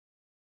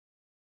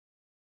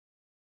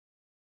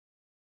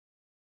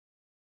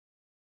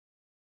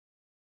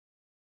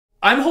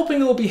I'm hoping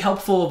it will be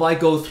helpful if I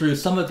go through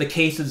some of the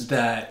cases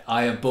that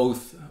I have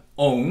both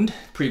owned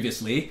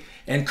previously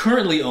and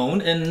currently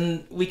own,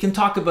 and we can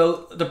talk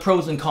about the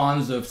pros and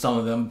cons of some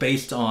of them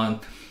based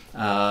on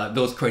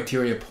those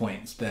criteria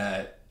points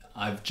that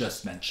I've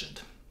just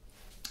mentioned.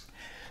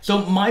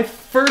 So my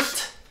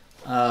first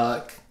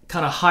kind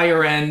of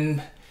higher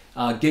end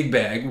gig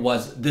bag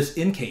was this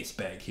Incase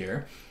bag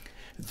here.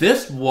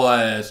 This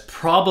was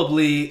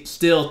probably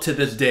still to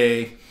this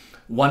day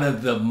one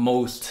of the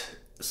most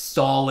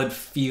solid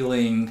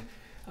feeling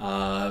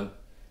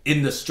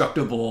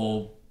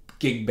indestructible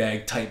gig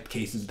bag type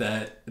cases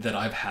that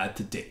I've had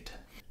to date.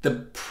 The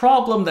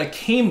problem that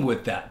came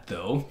with that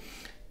though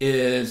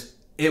is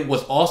it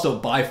was also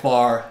by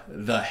far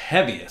the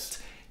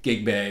heaviest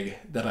gig bag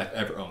that I've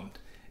ever owned.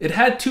 It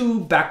had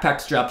two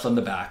backpack straps on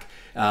the back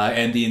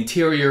and the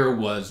interior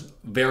was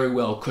very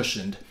well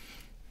cushioned.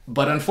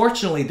 But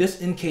unfortunately,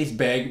 this Incase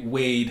bag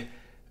weighed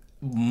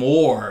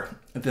more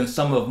than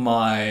some of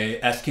my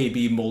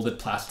SKB molded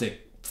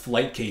plastic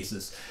flight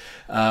cases.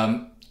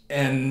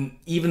 And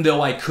even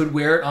though I could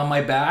wear it on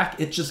my back,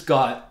 it just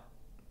got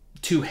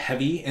too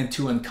heavy and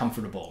too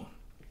uncomfortable.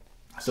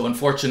 So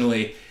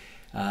unfortunately,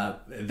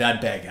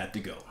 that bag had to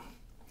go.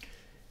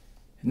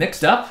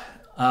 Next up,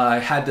 I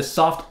had the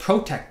soft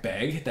Protec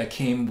bag that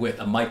came with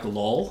a mic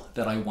lull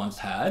that I once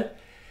had.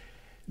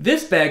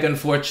 This bag,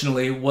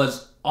 unfortunately,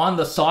 was on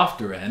the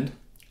softer end.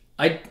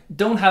 I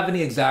don't have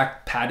any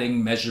exact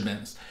padding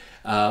measurements,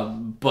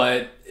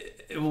 but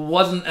it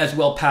wasn't as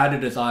well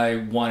padded as I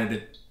wanted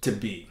it to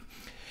be.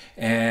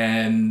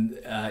 And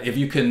if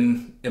you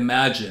can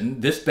imagine,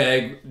 this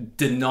bag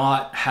did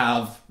not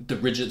have the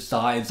rigid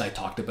sides I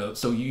talked about,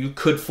 so you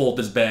could fold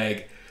this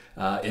bag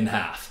in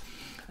half.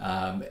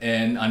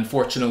 And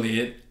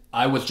unfortunately,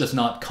 I was just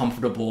not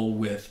comfortable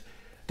with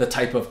the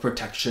type of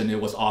protection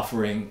it was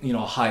offering, you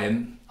know, a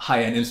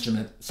high-end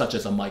instrument such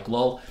as a mic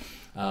lull.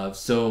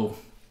 So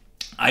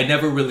I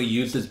never really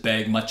used this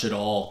bag much at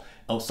all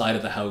outside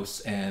of the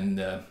house, and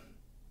it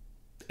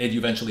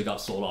eventually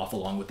got sold off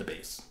along with the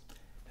bass.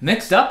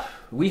 Next up,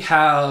 we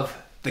have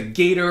the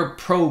Gator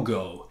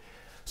Pro-Go.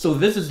 So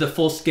this is the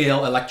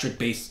full-scale electric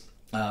bass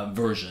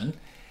version.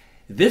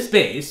 This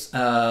bass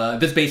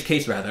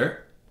case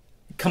rather,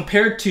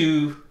 compared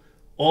to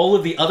all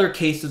of the other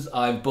cases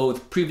I've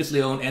both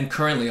previously owned and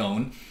currently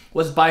own,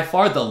 was by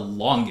far the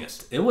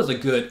longest. It was a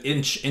good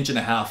inch and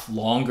a half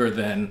longer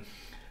than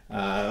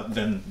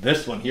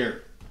this one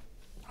here.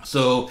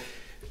 So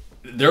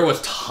there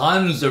was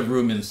tons of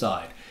room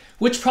inside,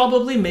 which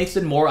probably makes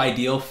it more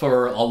ideal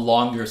for a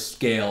longer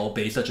scale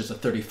bass, such as a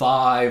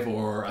 35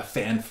 or a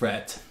fan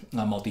fret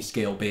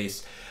multi-scale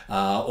bass,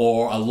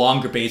 or a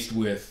longer bass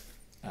with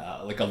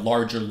like a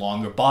larger,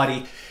 longer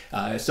body.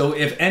 So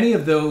if any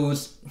of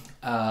those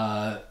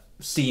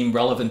seem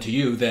relevant to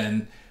you,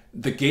 then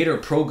the Gator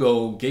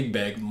Pro-Go gig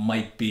bag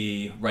might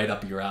be right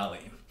up your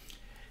alley.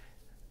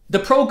 The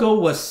Pro-Go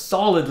was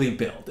solidly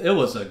built. It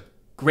was a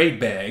great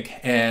bag,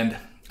 and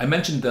I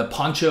mentioned the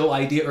poncho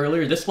idea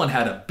earlier. This one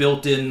had a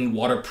built-in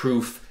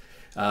waterproof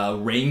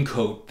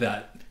raincoat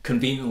that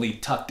conveniently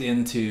tucked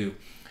into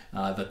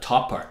the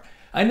top part.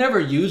 I never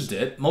used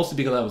it, mostly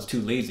because I was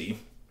too lazy,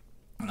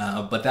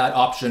 but that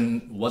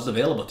option was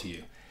available to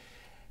you.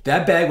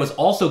 That bag was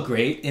also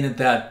great in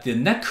that the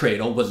neck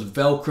cradle was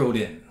velcroed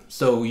in,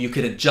 so you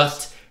could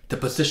adjust the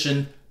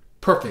position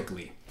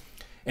perfectly.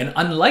 And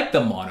unlike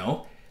the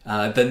mono,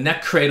 the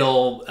neck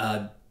cradle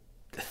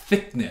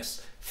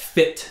thickness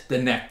fit the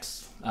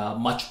necks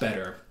much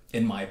better,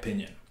 in my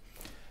opinion.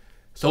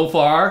 So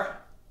far,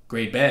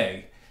 great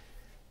bag.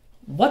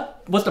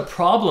 What was the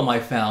problem I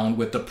found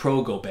with the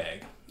Pro-Go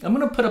bag? I'm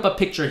going to put up a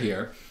picture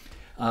here.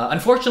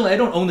 Unfortunately, I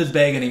don't own this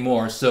bag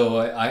anymore, so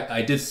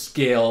I did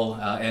scale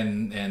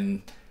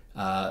and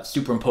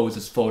superimpose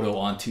this photo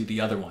onto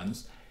the other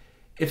ones.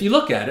 If you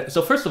look at it,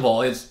 so first of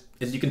all, as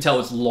you can tell,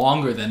 it's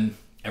longer than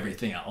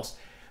everything else.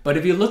 But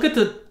if you look at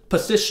the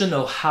position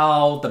of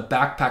how the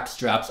backpack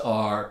straps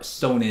are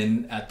sewn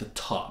in at the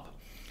top,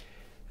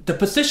 the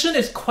position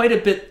is quite a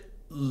bit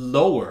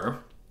lower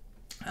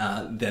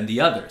than the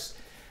others.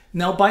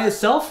 Now, by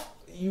itself,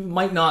 you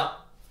might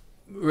not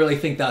really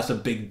think that's a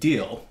big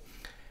deal.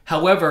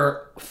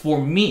 However,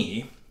 for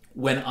me,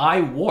 when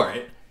I wore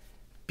it,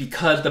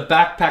 because the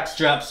backpack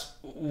straps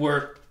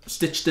were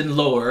stitched in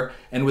lower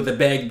and with the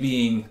bag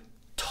being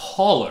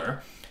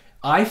taller,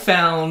 I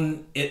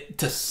found it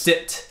to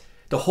sit,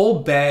 the whole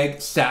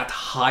bag sat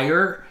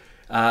higher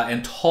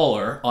and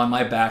taller on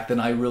my back than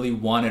I really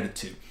wanted it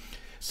to.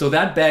 So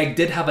that bag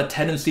did have a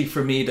tendency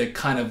for me to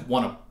kind of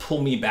want to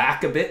pull me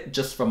back a bit,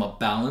 just from a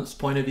balance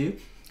point of view.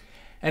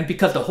 And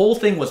because the whole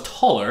thing was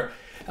taller,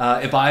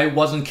 if I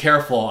wasn't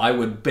careful, I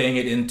would bang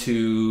it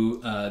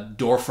into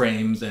door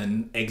frames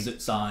and exit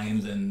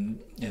signs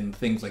and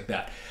things like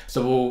that.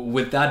 So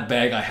with that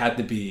bag, I had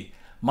to be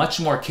much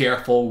more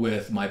careful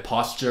with my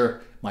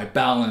posture, my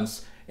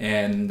balance,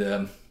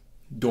 and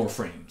door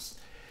frames.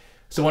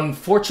 So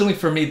unfortunately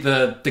for me,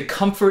 the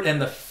comfort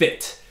and the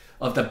fit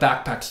of the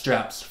backpack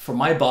straps for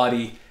my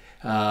body,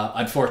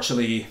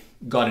 unfortunately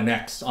got an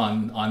X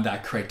on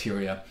that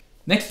criteria.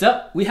 Next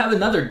up, we have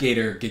another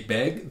Gator gig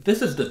bag.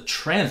 This is the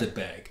Transit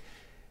bag.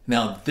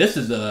 Now this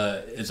is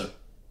a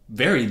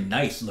very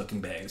nice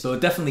looking bag, so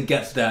it definitely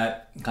gets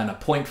that kind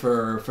of point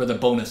for the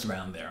bonus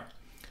round there.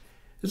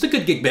 It's a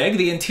good gig bag.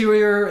 The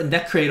interior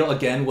neck cradle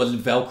again was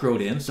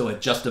velcroed in, so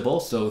adjustable,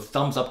 so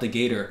thumbs up to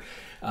Gator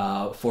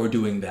for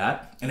doing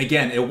that. And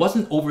again, it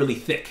wasn't overly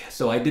thick,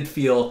 so I did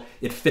feel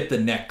it fit the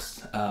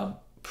necks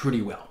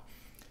pretty well.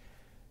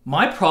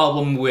 My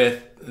problem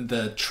with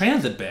the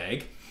Transit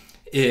bag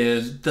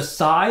is the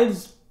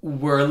sides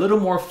were a little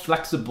more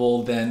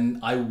flexible than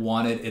I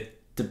wanted it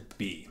to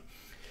be.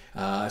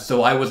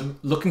 So I was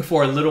looking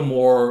for a little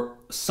more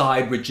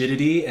side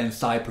rigidity and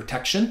side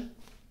protection.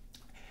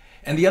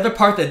 And the other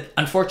part that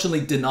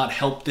unfortunately did not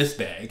help this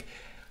bag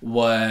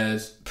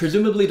was,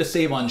 presumably to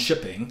save on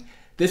shipping,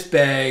 this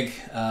bag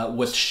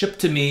was shipped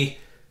to me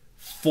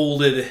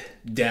folded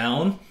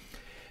down.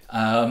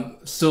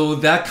 So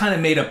that kind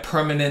of made a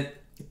permanent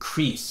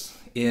crease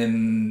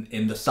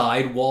in the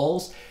side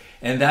walls.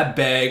 And that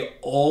bag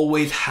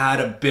always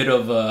had a bit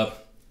of a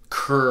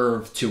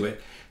curve to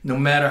it. No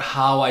matter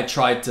how I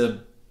tried to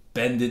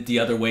bend it the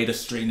other way to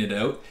straighten it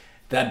out,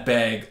 that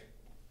bag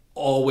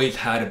always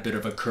had a bit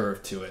of a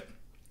curve to it.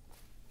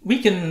 We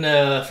can,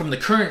 from the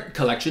current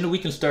collection, we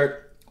can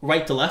start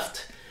right to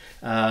left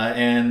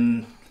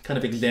and kind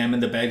of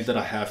examine the bags that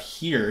I have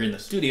here in the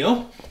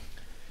studio.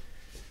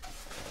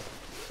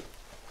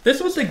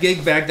 This was the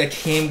gig bag that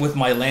came with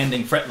my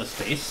landing fretless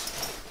base.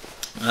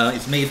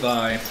 It's made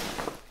by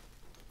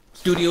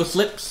Studio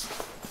Slips.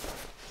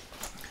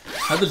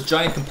 Has this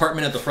giant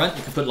compartment at the front.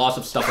 You can put lots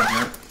of stuff in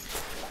here.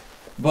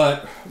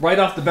 But right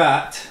off the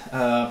bat,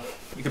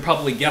 you can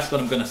probably guess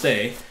what I'm going to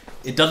say.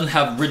 It doesn't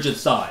have rigid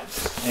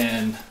sides,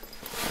 and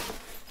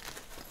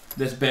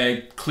this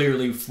bag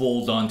clearly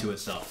folds onto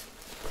itself.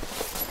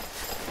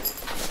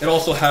 It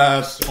also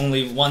has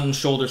only one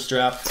shoulder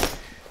strap,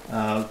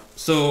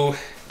 so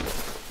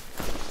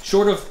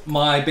short of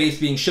my base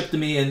being shipped to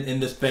me in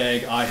this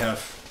bag, I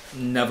have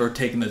never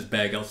taken this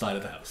bag outside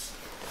of the house.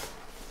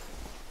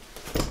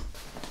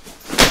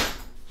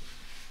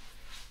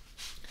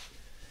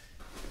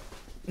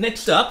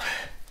 Next up,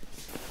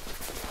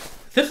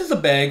 this is a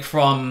bag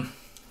from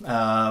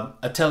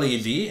Atelier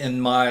Z,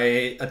 and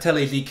my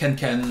Atelier Z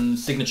Ken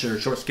signature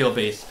short scale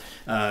base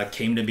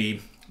came to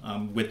me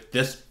with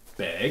this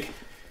bag.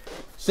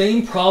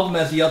 Same problem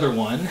as the other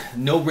one,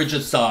 no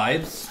rigid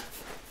sides,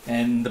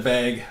 and the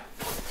bag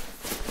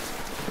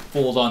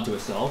folds onto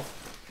itself.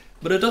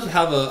 But it does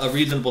have a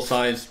reasonable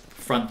sized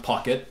front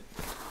pocket.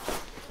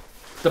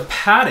 The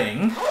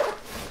padding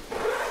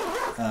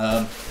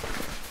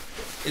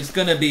is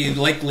going to be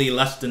likely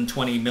less than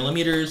 20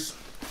 millimeters.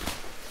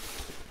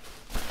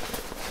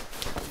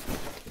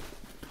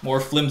 More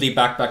flimsy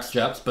backpack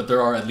straps, but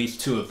there are at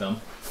least 2 of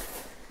them.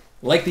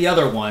 Like the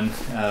other one,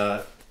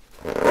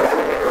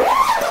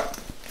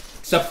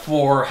 except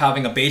for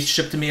having a base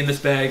shipped to me in this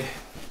bag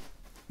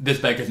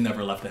has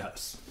never left the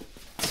house.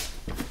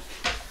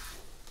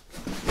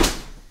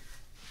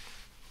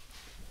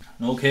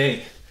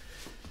 Okay.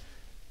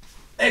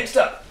 Next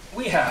up,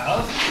 we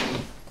have...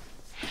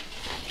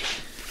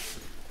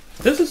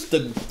 This is the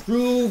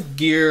Gruv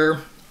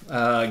Gear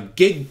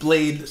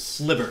Gigblade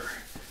Sliver.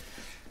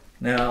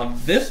 Now,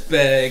 this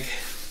bag,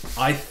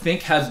 I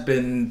think, has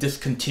been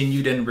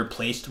discontinued and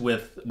replaced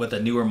with a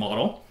newer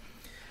model.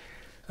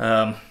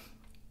 The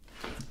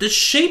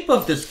shape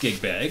of this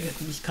gig bag,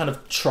 this kind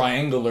of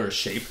triangular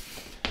shape,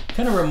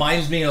 kind of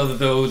reminds me of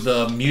those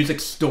music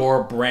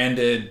store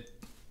branded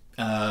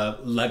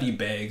Levy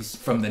bags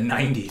from the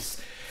 90s.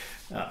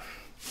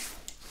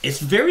 It's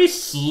very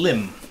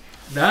slim.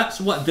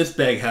 That's what this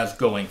bag has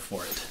going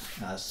for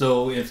it.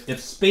 So if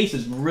space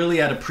is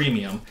really at a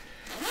premium,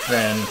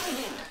 then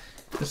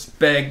this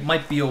bag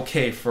might be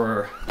okay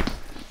for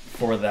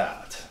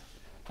that.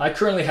 I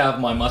currently have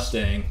my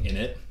Mustang in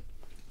it.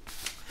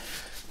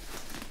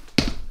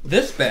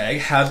 This bag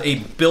has a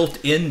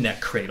built-in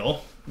neck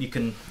cradle. You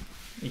can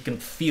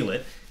feel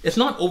it. It's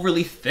not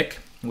overly thick,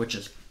 which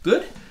is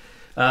good,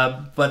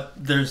 but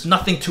there's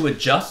nothing to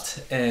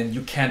adjust, and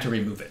you can't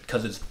remove it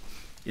because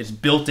it's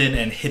built in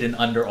and hidden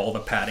under all the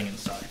padding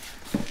inside.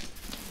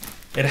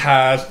 It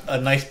has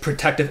a nice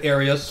protective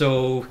area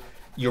so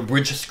your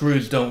bridge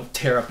screws don't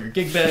tear up your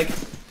gig bag.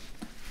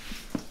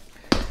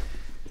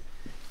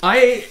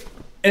 I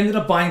ended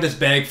up buying this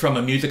bag from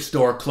a music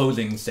store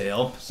closing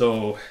sale,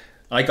 so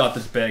I got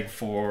this bag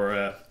for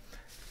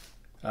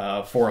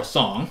a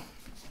song.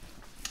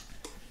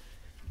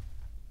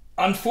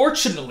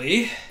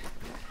 Unfortunately,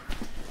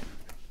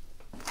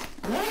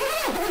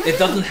 it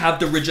doesn't have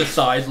the rigid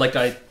sides like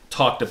I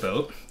talked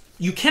about.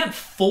 You can't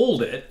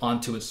fold it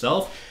onto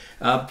itself,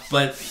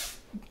 but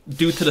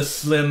due to the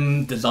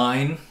slim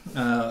design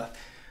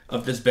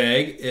of this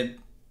bag, it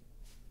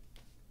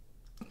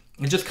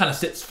just kind of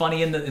sits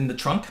funny in the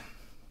trunk.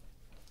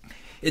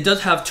 It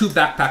does have 2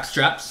 backpack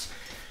straps.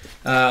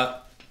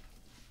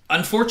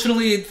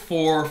 Unfortunately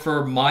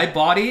for my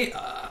body,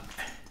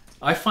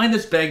 I find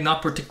this bag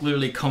not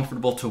particularly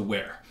comfortable to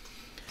wear.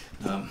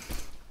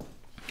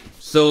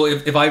 So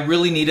if I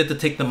really needed to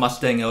take the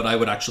Mustang out, I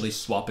would actually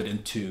swap it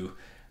into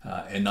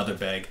another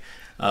bag.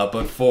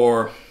 But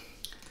for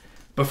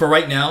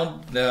right now,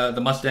 the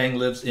Mustang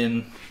lives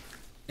in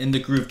the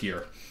Gruv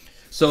gear.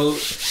 So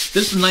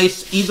this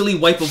nice, easily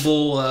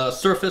wipeable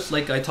surface,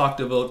 like I talked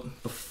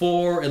about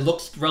before. It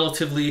looks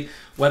relatively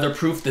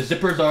weatherproof. The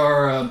zippers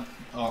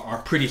are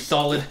pretty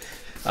solid,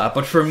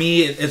 but for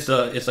me, it's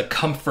a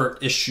comfort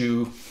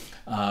issue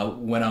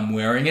when I'm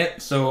wearing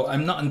it. So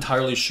I'm not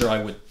entirely sure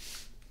I would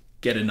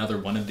get another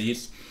one of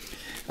these.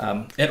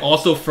 And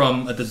also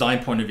from a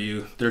design point of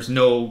view, there's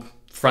no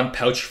front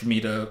pouch for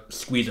me to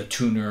squeeze a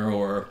tuner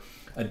or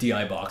a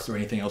DI box or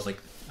anything else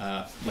like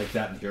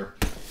that in here.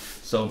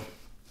 So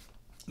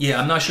yeah,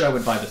 I'm not sure I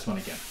would buy this one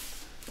again.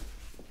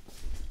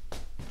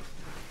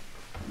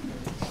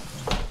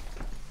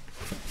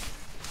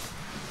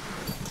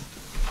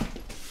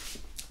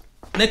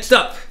 Next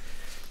up,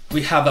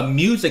 we have a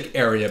music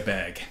area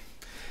bag.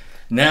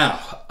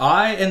 Now,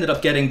 I ended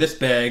up getting this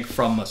bag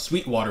from a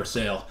Sweetwater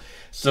sale.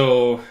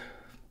 So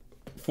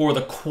for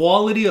the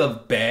quality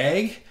of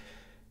bag,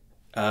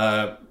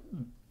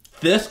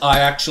 this I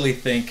actually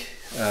think,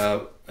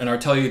 and I'll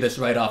tell you this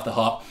right off the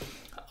hop,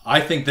 I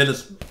think that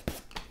is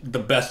the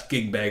best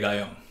gig bag I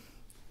own.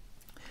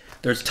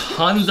 There's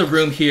tons of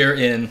room here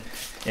in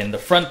the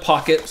front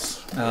pockets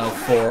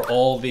for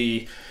all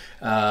the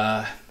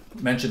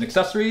mentioned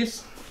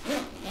accessories.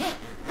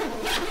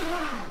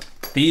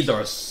 These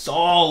are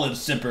solid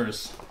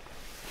zippers.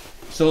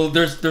 So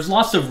there's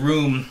lots of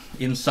room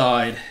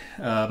inside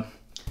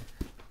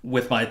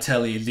with my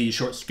Atelier Z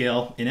short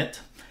scale in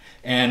it.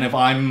 And if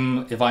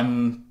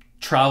I'm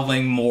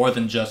traveling more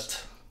than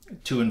just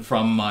to and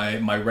from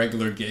my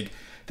regular gig,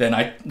 then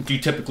I do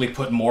typically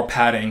put more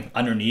padding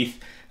underneath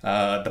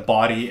the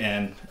body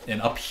and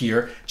up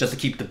here just to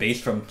keep the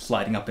base from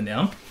sliding up and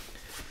down.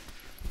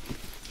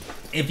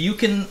 If you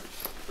can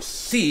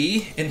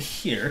see in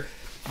here,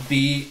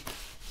 the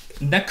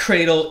neck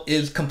cradle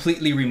is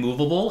completely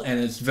removable and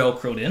is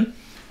velcroed in.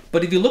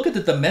 But if you look at the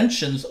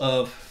dimensions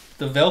of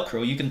the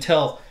Velcro, you can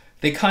tell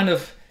they kind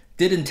of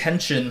did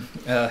intention,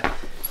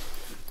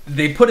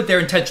 they put it there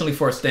intentionally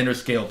for a standard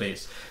scale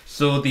base.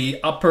 So the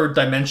upper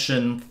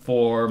dimension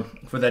for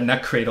that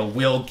neck cradle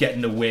will get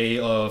in the way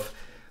of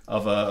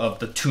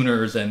the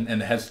tuners and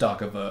the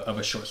headstock of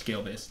a short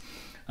scale base.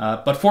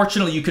 But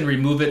fortunately, you can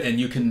remove it and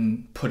you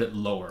can put it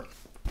lower.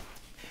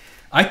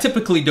 I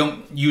typically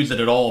don't use it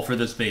at all for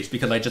this base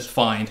because I just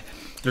find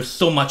there's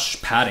so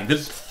much padding.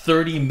 There's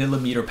 30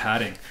 millimeter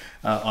padding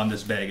on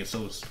this bag,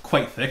 so it's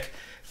quite thick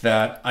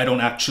that I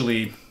don't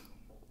actually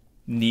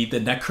need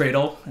the neck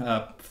cradle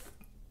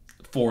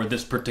for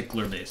this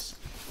particular base.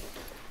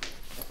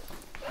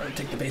 All right,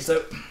 take the base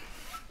out.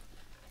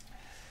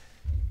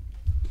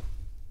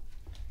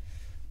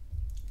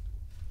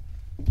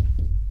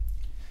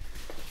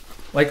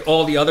 Like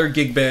all the other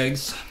gig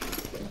bags,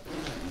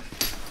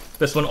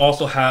 this one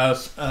also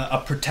has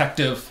a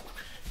protective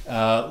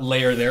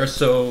layer there,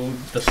 so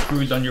the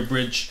screws on your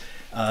bridge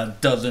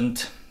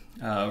doesn't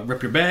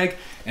rip your bag.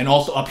 And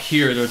also up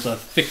here, there's a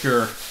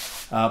thicker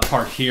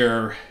part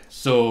here,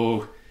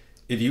 so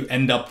if you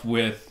end up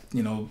with,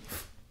 you know,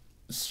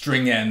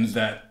 string ends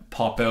that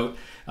pop out,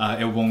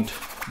 it won't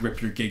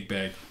rip your gig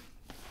bag.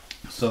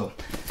 So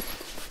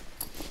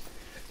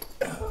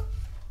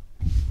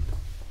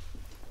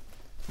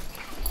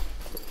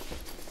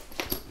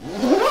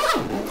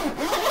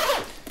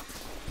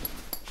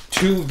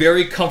two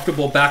very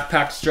comfortable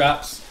backpack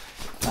straps,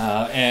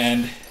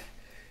 and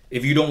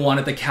if you don't want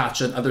it to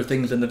catch on other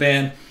things in the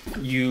van,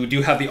 you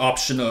do have the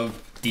option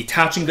of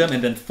detaching them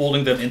and then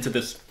folding them into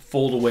this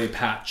fold-away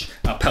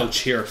pouch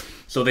here,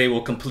 so they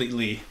will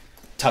completely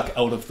tuck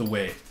out of the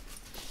way.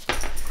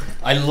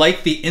 I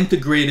like the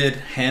integrated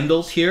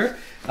handles here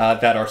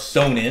that are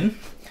sewn in,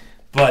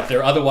 but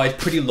they're otherwise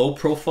pretty low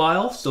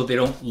profile, so they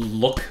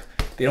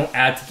don't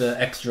add to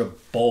the extra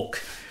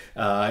bulk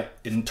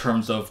in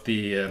terms of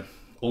the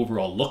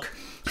overall look.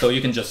 So you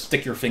can just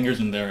stick your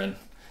fingers in there. And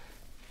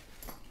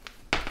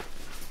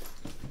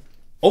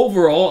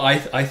overall,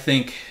 I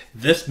think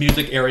this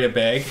music area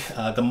bag,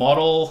 the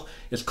model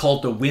is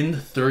called the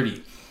Wind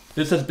 30.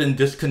 This has been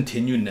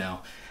discontinued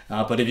now,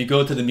 but if you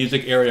go to the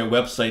music area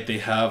website, they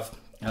have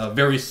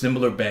very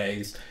similar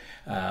bags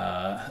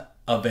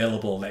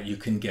available that you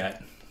can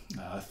get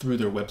through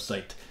their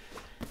website.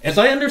 As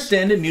I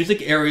understand it,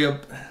 music area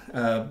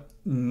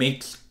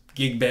makes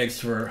gig bags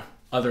for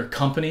other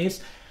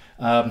companies.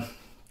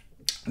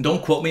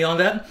 Don't quote me on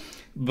that,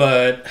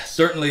 but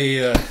certainly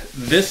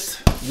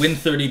this Wind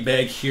 30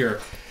 bag here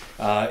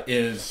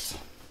is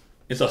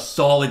a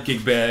solid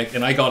gig bag,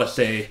 and I gotta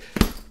say,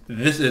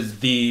 this is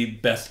the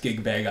best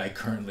gig bag I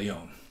currently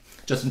own.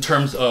 Just in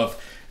terms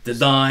of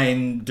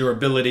design,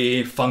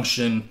 durability,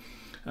 function,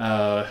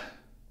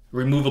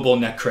 removable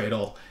neck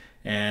cradle,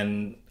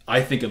 and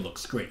I think it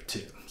looks great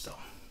too. So.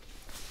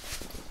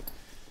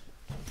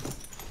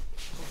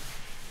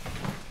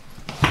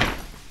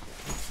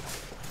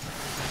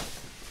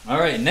 All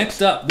right,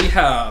 next up we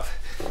have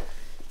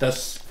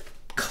this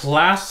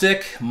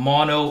classic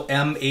mono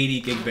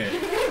M80 gig bag.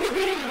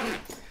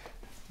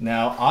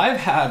 Now, I've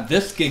had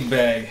this gig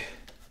bag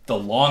the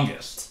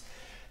longest,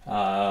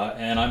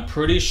 and I'm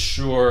pretty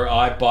sure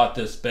I bought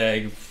this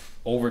bag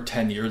over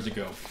 10 years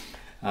ago,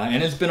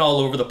 and it's been all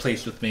over the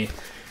place with me,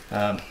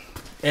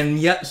 and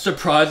yet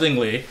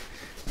surprisingly,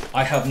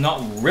 I have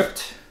not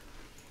ripped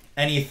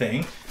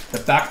anything. The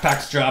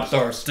backpack straps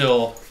are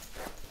still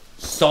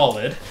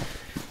solid.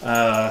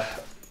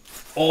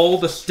 All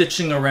the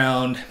stitching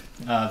around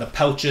the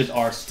pouches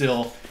are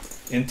still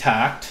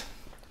intact,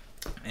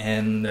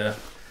 and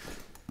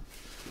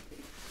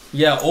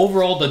yeah,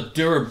 overall the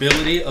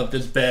durability of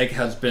this bag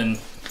has been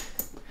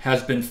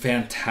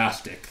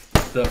fantastic.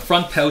 The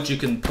front pouch, you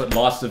can put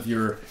lots of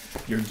your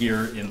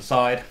gear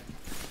inside.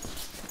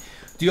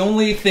 The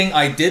only thing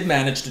I did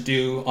manage to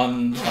do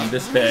on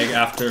this bag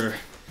after,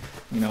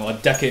 you know, a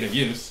decade of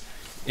use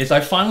is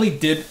I finally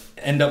did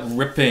end up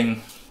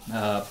ripping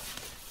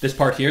this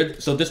part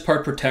here. So this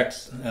part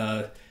protects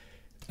the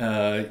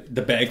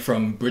bag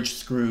from bridge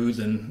screws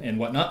and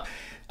whatnot.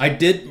 I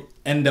did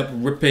end up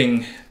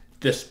ripping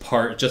this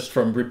part just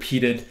from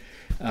repeated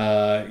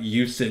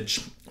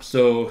usage.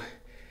 So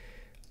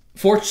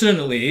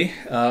fortunately,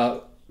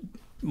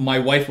 my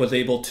wife was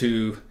able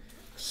to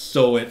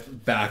sew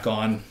it back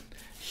on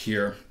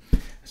here,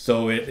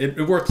 so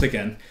it works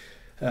again.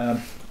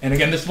 And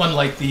again, this one,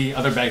 like the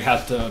other bag,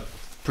 has the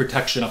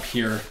protection up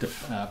here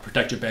to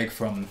protect your bag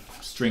from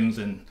strings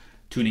and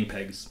tuning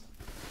pegs.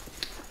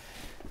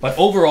 But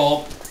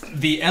overall,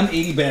 the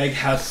M80 bag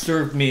has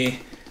served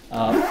me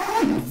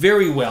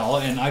very well,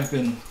 and I've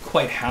been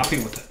quite happy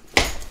with it.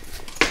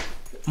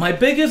 My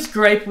biggest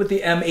gripe with the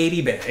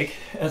M80 bag,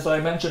 as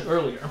I mentioned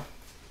earlier,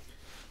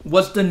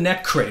 was the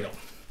neck cradle.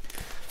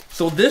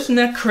 So this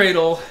neck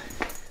cradle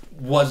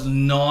was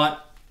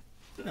not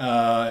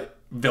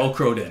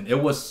Velcroed in. It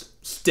was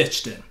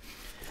stitched in.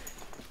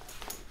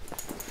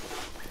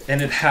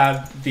 And it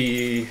had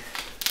the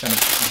kind of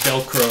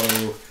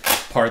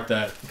Velcro part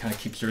that kind of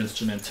keeps your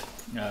instrument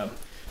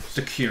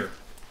secure.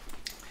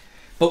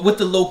 But with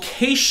the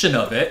location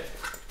of it,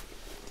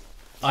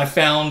 I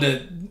found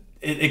that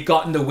it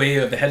got in the way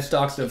of the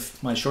headstocks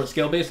of my short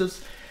scale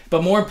basses.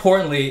 But more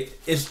importantly,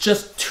 it's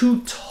just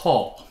too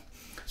tall.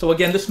 So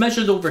again, this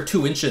measures over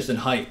 2 inches in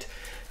height.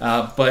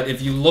 But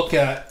if you look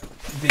at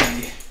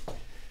the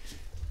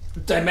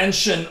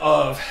dimension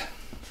of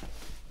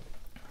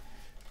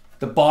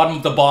the bottom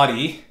of the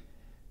body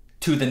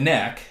to the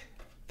neck,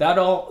 that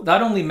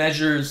only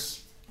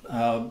measures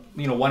 1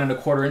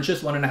 1/4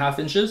 inches, 1.5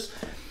 inches.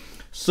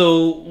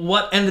 So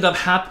what ended up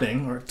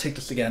happening, or take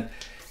this again,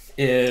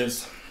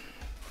 is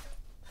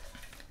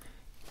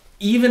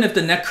even if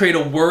the neck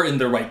cradle were in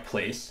the right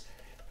place,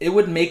 it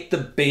would make the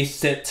bass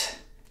sit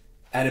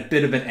at a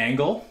bit of an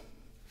angle.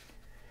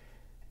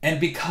 And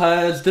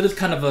because this is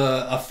kind of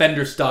a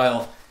Fender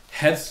style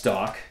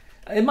headstock,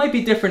 it might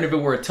be different if it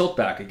were a tilt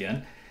back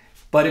again.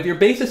 But if your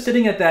bass is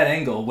sitting at that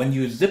angle, when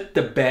you zip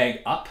the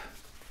bag up,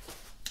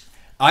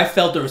 I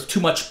felt there was too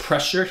much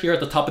pressure here at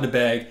the top of the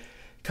bag,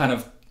 kind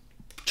of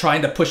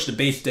trying to push the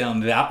bass down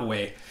that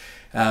way.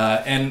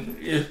 And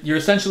you're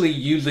essentially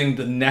using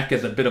the neck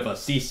as a bit of a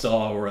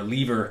seesaw or a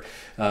lever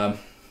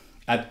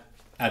at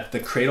the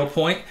cradle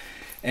point.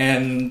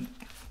 And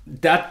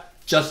that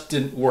just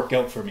didn't work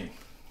out for me.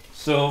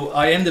 So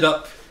I ended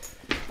up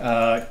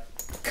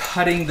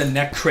cutting the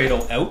neck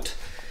cradle out.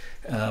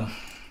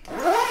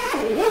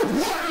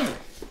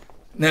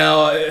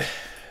 Now,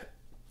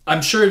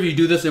 I'm sure if you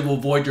do this, it will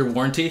void your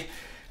warranty.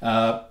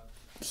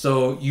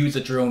 So use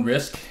at your own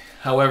risk.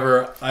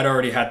 However, I'd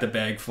already had the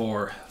bag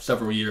for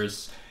several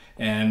years,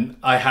 and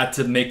I had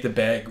to make the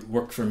bag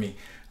work for me.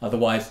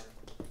 Otherwise,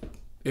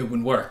 it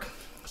wouldn't work.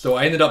 So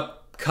I ended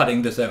up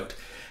cutting this out.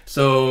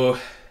 So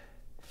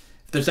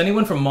if there's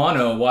anyone from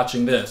Mono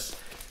watching this,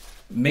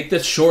 make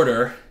this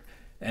shorter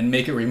and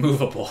make it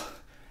removable.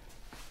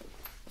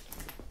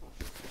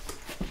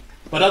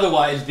 But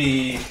otherwise,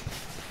 the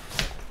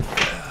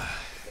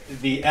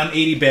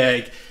M80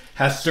 bag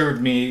has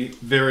served me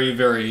very,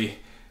 very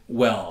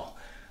well.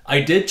 I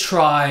did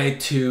try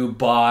to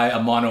buy a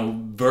Mono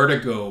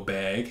Vertigo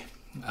bag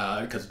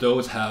because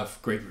those have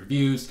great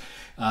reviews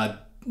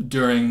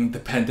during the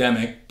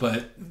pandemic,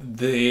 but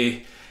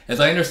as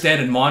I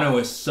understand it, Mono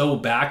is so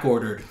back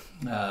ordered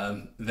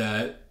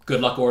that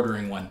good luck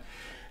ordering one.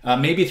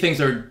 Maybe things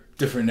are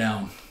different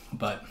now,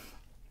 but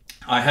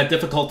I had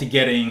difficulty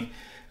getting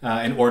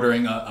and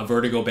ordering a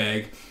Vertigo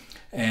bag,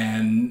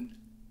 and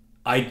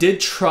I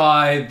did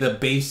try the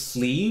bass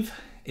sleeve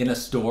in a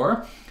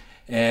store,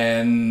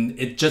 and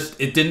it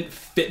didn't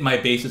fit my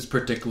basses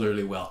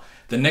particularly well.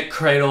 The neck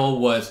cradle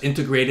was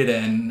integrated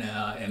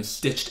and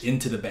stitched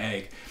into the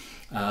bag,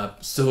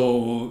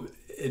 so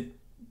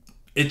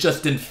it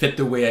just didn't fit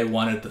the way I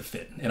wanted it to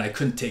fit, and I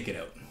couldn't take it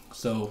out.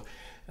 So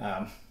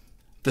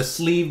the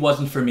sleeve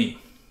wasn't for me.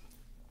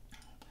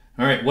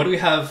 All right, what do we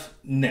have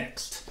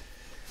next?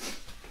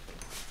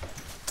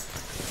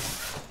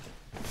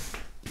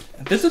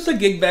 This is a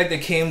gig bag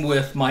that came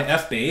with my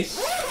F bass.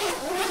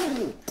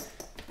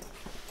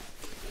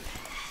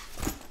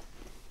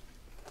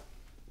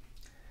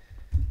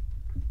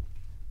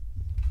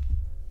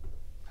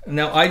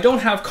 Now, I don't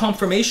have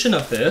confirmation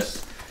of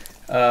this,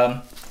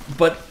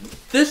 but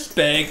this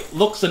bag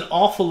looks an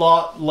awful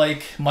lot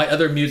like my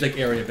other music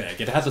area bag.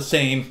 It has the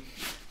same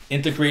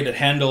integrated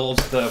handles.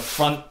 The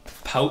front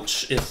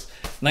pouch is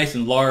nice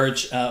and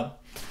large.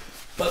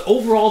 But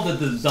overall, the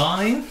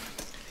design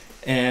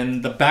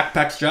and the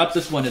backpack straps,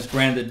 this one is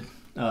branded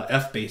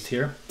F-Base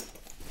here.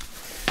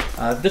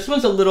 This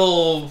one's a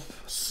little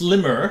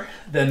slimmer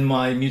than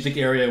my music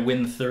area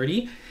Win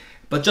 30,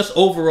 but just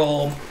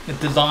overall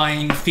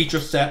design, feature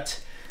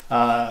set,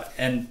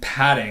 and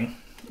padding,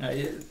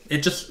 it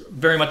just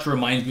very much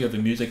reminds me of the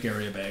music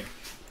area bag.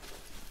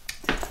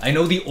 I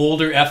know the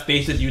older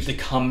F-Bases usually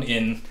come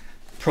in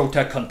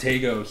Protec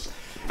Contegos,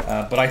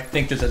 but I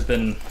think this has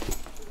been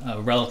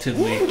a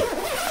relatively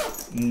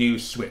new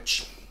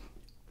switch.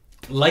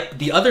 Like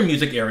the other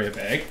music area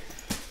bag,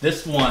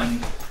 this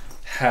one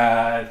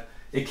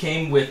it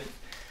came with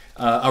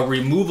a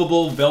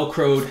removable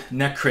Velcroed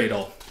neck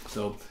cradle.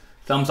 So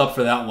thumbs up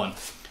for that one.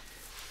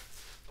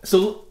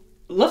 So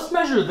let's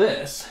measure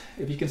this.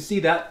 If you can see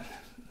that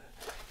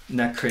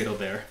neck cradle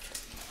there.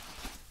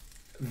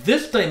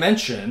 This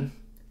dimension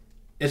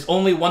is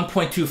only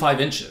 1.25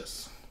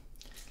 inches,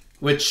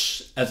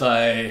 which, as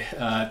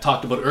I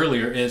talked about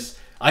earlier, is,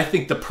 I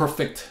think, the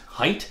perfect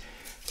height.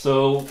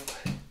 So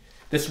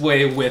this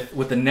way,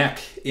 with the neck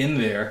in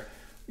there,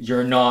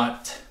 you're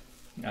not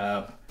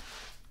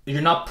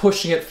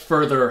pushing it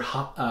further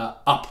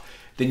up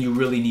than you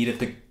really need it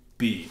to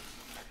be.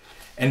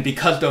 And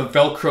because the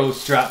Velcro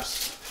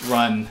straps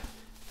run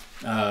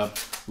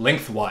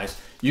lengthwise,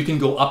 you can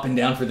go up and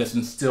down for this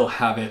and still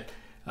have it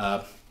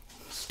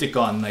stick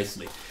on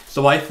nicely.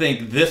 So I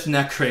think this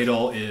neck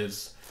cradle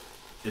is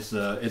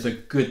a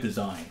good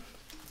design.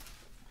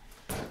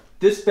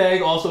 This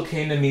bag also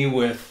came to me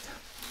with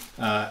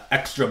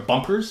extra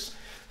bumpers.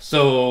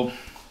 So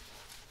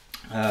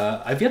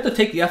I've yet to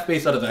take the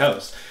F-Base out of the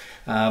house,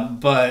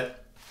 but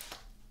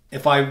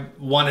if I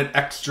wanted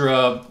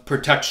extra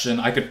protection,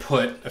 I could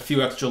put a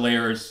few extra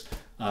layers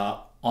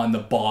on the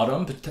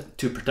bottom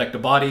to protect the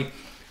body,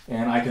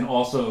 and I can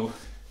also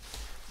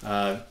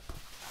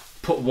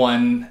put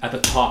one at the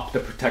top to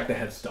protect the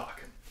headstock.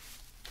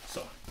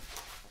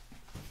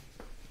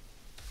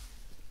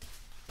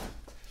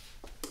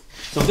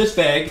 So this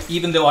bag,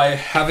 even though I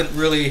haven't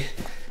really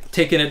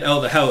taken it out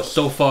of the house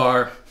so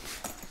far,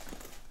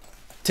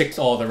 ticks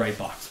all the right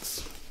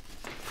boxes.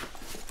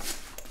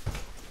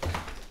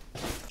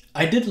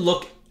 I did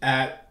look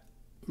at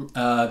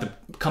the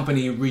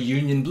company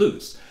Reunion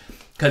Blues,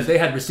 because they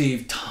had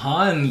received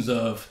tons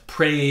of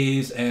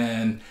praise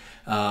and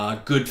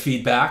good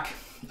feedback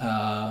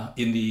from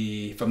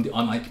the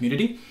online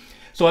community.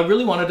 So I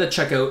really wanted to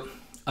check out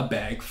a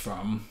bag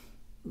from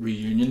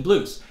Reunion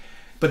Blues.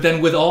 But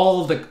then with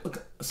all the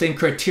same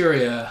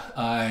criteria,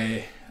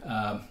 I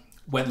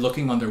went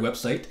looking on their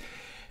website,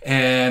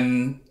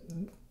 and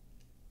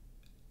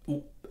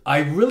I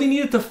really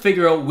needed to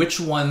figure out which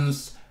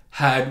ones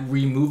had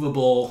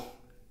removable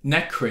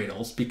neck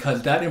cradles,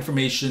 because that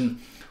information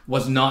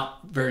was not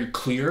very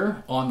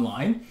clear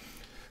online.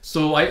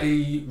 So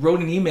I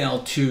wrote an email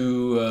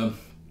through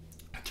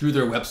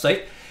their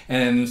website,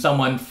 and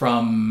someone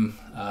from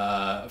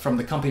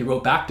the company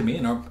wrote back to me,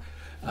 and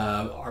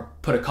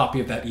put a copy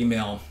of that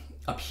email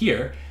up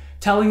here,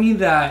 telling me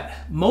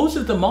that most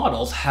of the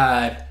models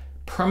had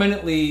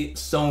permanently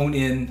sewn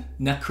in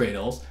neck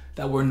cradles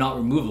that were not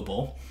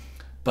removable,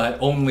 but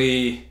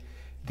only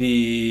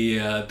the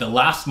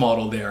last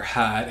model there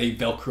had a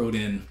Velcroed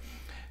in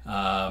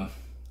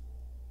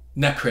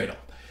neck cradle.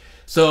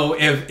 So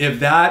if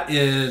that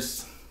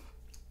is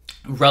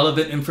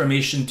relevant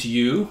information to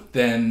you,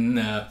 then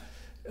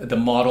the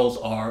models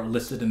are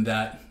listed in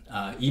that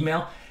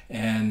email,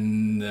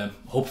 and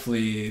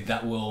hopefully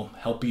that will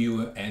help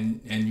you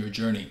and your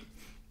journey.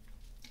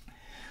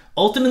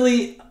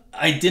 Ultimately,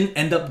 I didn't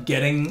end up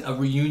getting a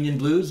Reunion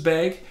Blues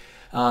bag,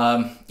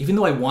 even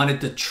though I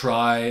wanted to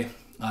try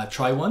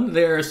one.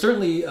 They're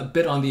certainly a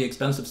bit on the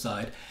expensive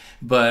side,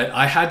 but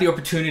I had the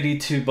opportunity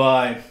to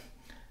buy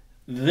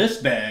this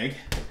bag.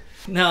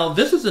 Now,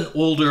 this is an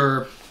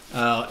older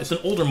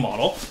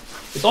model.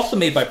 It's also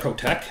made by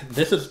Protec.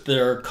 This is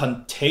their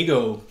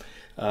Contego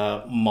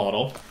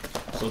model.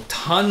 So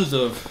tons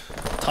of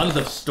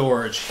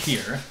storage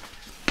here.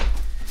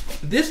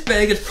 This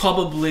bag is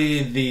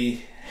probably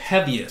the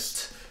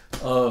heaviest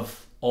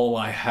of all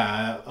I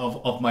have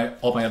of my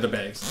other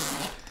bags.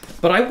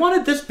 But I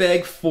wanted this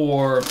bag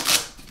for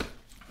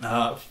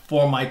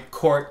my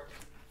Court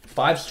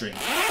 5-string.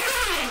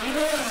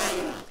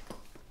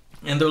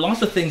 And there are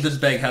lots of things this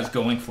bag has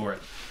going for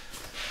it.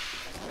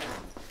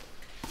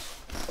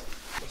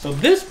 So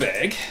this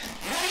bag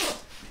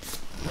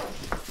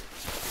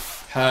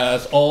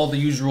has all the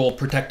usual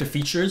protective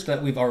features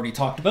that we've already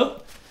talked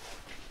about.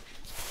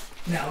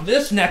 Now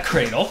this neck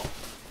cradle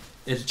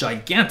is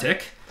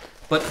gigantic,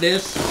 but it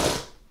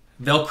is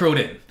Velcroed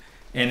in,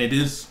 and it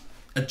is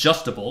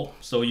adjustable,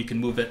 so you can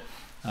move it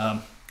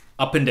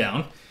up and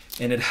down,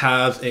 and it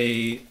has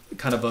a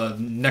kind of a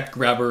neck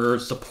grabber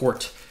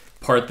support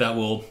part that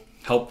will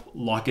help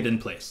lock it in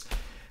place.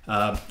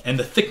 and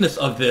the thickness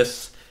of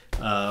this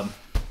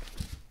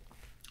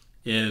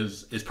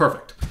is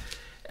perfect.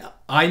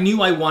 I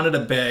knew I wanted a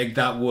bag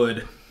that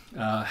would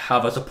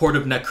have a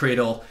supportive neck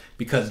cradle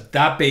because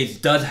that base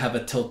does have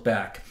a tilt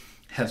back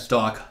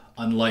headstock,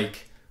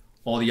 unlike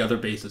all the other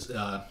bases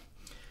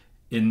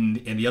in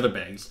the other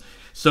bags.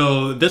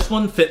 So this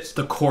one fits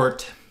the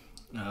court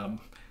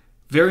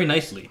very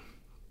nicely.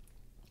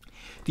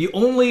 The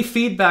only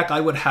feedback I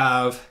would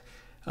have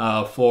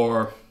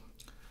for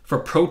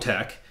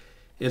Protec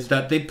is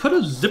that they put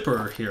a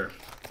zipper here,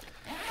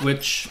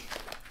 which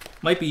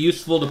might be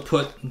useful to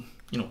put,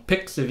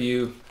 picks if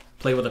you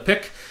play with a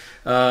pick,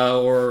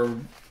 or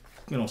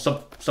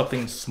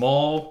something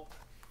small,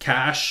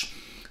 cash.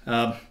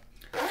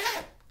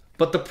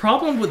 But the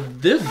problem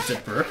with this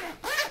zipper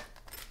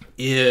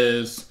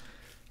is,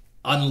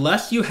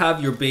 unless you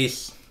have your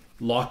base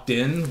locked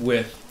in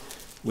with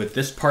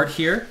this part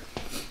here,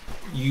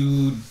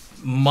 you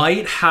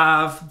might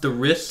have the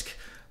risk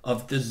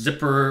of the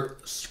zipper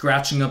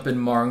scratching up and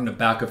marring the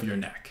back of your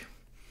neck.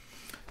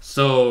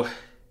 So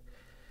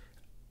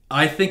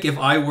I think if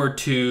I were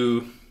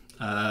to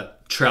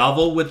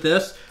travel with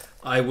this,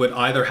 I would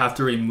either have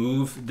to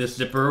remove this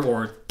zipper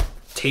or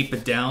tape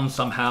it down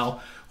somehow,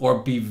 or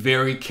be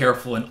very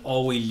careful and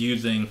always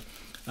using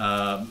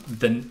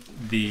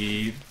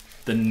the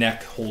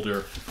neck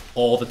holder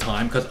all the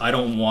time, because I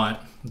don't want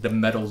the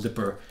metal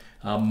zipper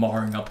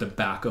marring up the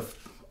back of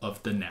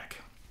the neck.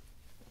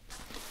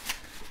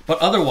 But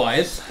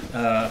otherwise,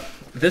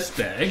 this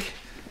bag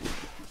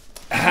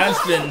has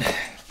been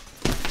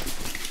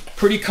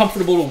pretty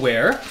comfortable to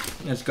wear.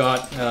 It's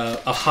got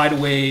a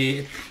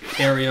hideaway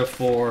area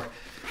for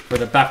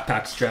the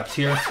backpack straps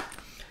here.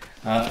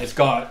 It's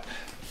got,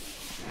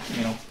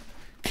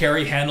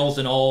 carry handles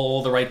in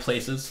all the right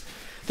places.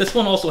 This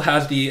one also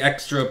has the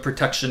extra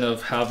protection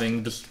of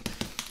having this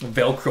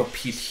Velcro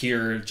piece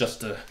here,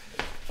 just to,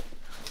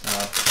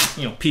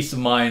 peace of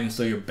mind,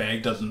 so your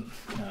bag doesn't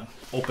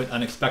open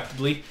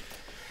unexpectedly.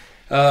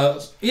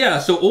 Yeah,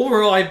 so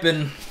overall I've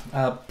been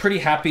pretty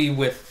happy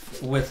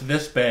with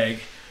this bag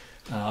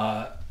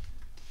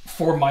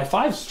for my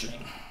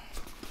 5-string.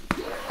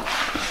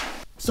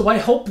 So I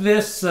hope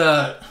this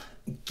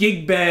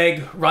gig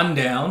bag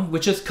rundown,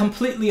 which is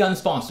completely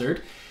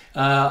unsponsored,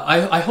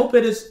 I hope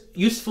it is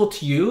useful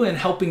to you in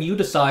helping you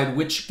decide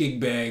which gig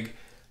bag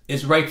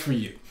is right for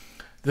you.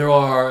 There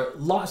are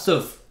lots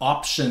of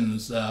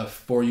options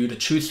for you to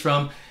choose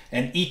from,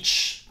 and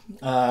each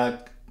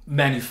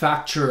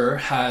manufacturer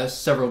has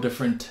several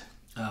different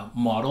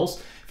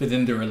models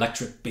within their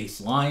electric base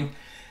line.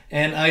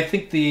 And I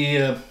think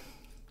the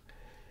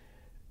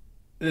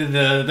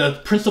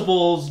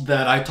principles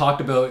that I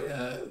talked about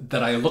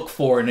that I look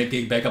for in a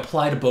gig bag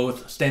apply to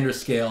both standard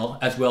scale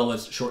as well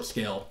as short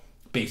scale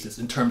bases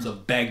in terms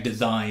of bag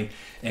design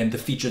and the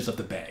features of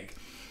the bag.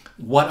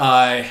 What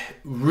I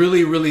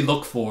really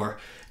look for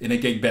in a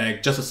gig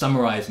bag, just to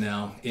summarize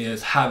now,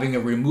 is having a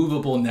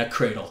removable neck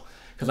cradle,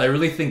 because I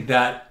really think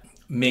that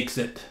makes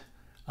it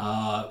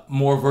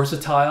more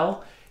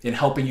versatile in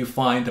helping you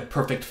find the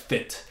perfect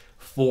fit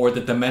for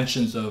the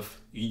dimensions of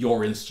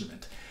your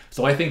instrument.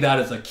 So I think that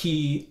is a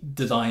key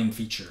design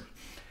feature.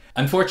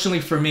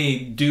 Unfortunately for me,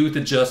 due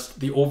to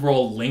just the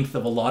overall length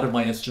of a lot of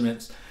my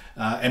instruments,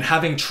 and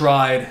having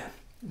tried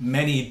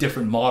many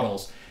different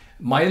models,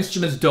 my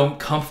instruments don't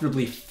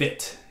comfortably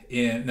fit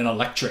in an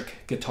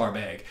electric guitar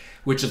bag,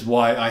 which is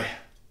why I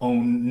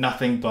own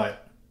nothing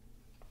but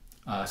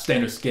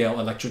standard scale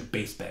electric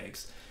bass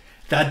bags.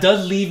 That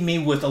does leave me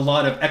with a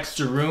lot of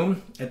extra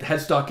room at the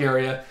headstock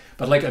area,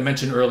 but like I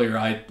mentioned earlier,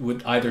 I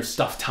would either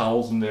stuff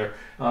towels in there,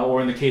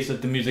 or in the case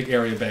of the music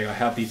area bag, I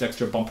have these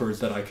extra bumpers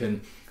that I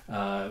can,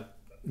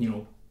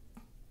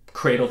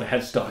 cradle the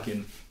headstock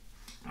in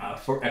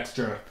for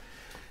extra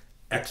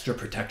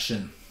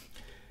protection.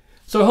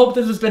 So I hope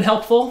this has been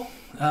helpful.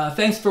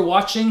 Thanks for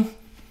watching.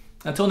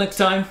 Until next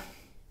time.